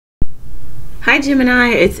Hi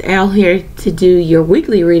Gemini, it's Elle here to do your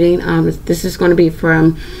weekly reading. This is going to be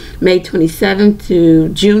from May 27th to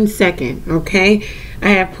June 2nd, okay?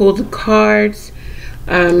 I have pulled the cards.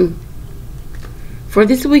 For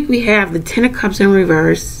this week we have the Ten of Cups in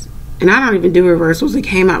reverse, and I don't even do reversals, it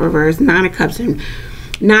came out reverse, Nine of Cups and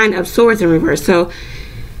Nine of Swords in reverse. So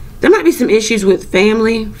there might be some issues with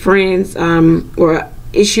family, friends, or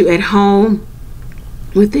issue at home,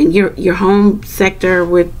 within your home sector,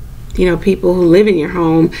 with people who live in your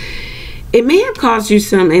home. It may have caused you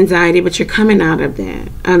some anxiety, but you're coming out of that.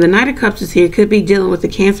 The Knight of Cups is here. Could be dealing with the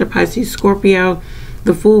Cancer, Pisces, Scorpio,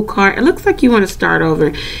 the Fool card. It looks like you want to start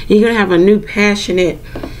over. You're going to have a new passionate,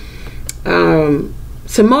 some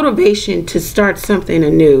motivation to start something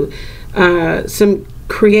anew, some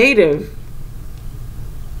creative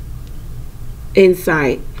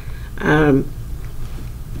insight. At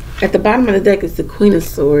the bottom of the deck is the Queen of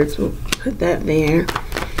Swords. We'll put that there.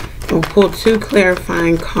 We'll pull two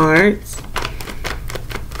clarifying cards.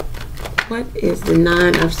 What is the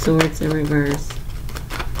Nine of Swords in reverse?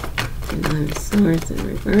 The Nine of Swords in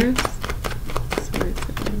reverse. Swords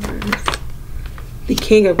in reverse. The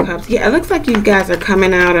King of Cups. Yeah, it looks like you guys are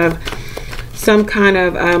coming out of some kind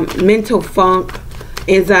of mental funk,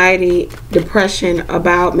 anxiety, depression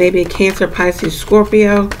about maybe a Cancer, Pisces,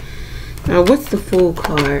 Scorpio. What's the Fool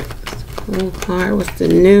card? Fool card. What's the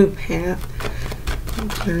new path?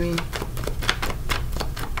 Okay.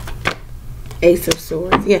 Ace of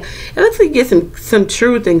Swords. Yeah, it looks like you get some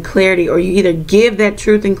truth and clarity, or you either give that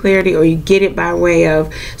truth and clarity, or you get it by way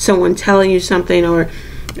of someone telling you something, or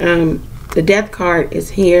the Death card is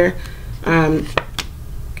here.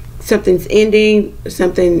 Something's ending.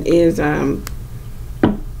 Something is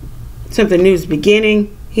something new is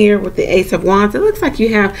beginning here with the Ace of Wands. It looks like you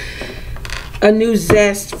have a new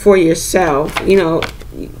zest for yourself.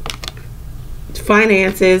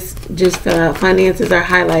 Finances, just finances are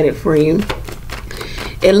highlighted for you.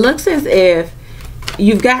 It looks as if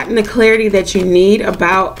you've gotten the clarity that you need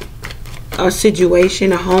about a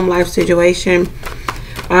situation, a home life situation,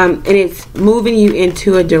 and it's moving you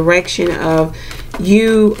into a direction of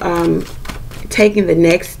you taking the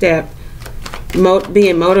next step,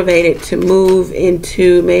 being motivated to move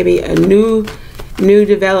into maybe a new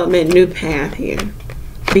development, new path here.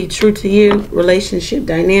 Be true to you, relationship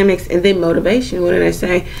dynamics, and then motivation. What did I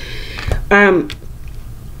say?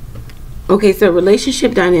 Okay, so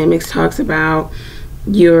relationship dynamics talks about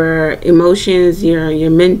your emotions, your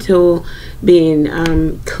mental being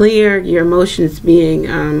clear, your emotions being,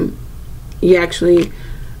 you actually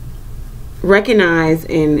recognize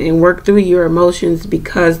and work through your emotions,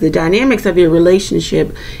 because the dynamics of your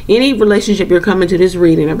relationship, any relationship you're coming to this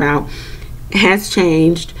reading about, has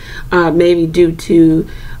changed, maybe due to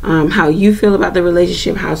how you feel about the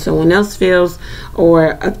relationship, how someone else feels,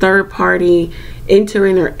 or a third party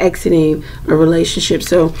entering or exiting a relationship.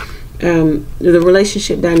 So the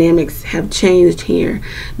relationship dynamics have changed here.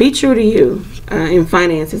 Be true to you in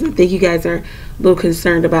finances. I think you guys are a little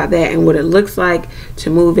concerned about that and what it looks like to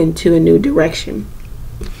move into a new direction.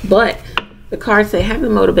 But the cards say have the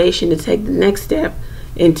motivation to take the next step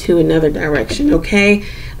into another direction. Okay,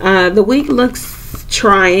 the week looks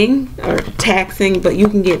trying or taxing, but you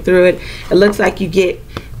can get through it. It looks like you get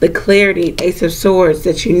the clarity, Ace of Swords,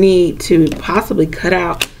 that you need to possibly cut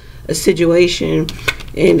out a situation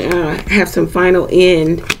and have some final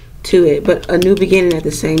end to it, but a new beginning at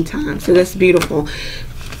the same time. So that's beautiful.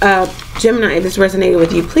 Gemini, if this resonated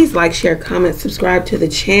with you, please like, share, comment, subscribe to the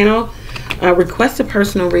channel. Request a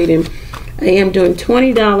personal reading. I am doing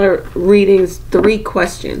 $20 readings, 3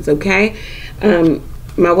 questions, okay?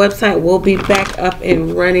 My website will be back up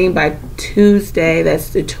and running by Tuesday. That's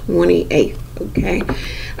the 28th, okay?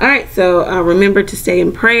 All right, so remember to stay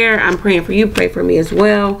in prayer. I'm praying for you. Pray for me as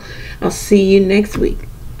well. I'll see you next week.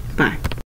 Bye.